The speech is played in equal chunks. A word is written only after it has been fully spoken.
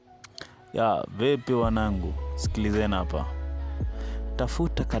Ya vipi wanangu, sikilizeni hapa.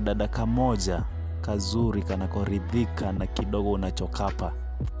 Tafuta kadada kamoja kazuri kanakoridhika na kidogo unachokapa,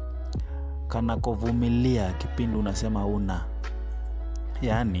 kanakovumilia kipindi unasema una,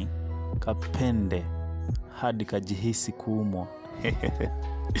 yaani kapende hadi kajihisi kuumwa.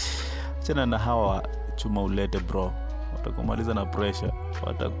 Achana na hawa chuma ulete bro, watakumaliza na pressure,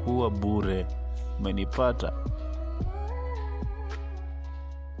 watakuwa bure. Umenipata?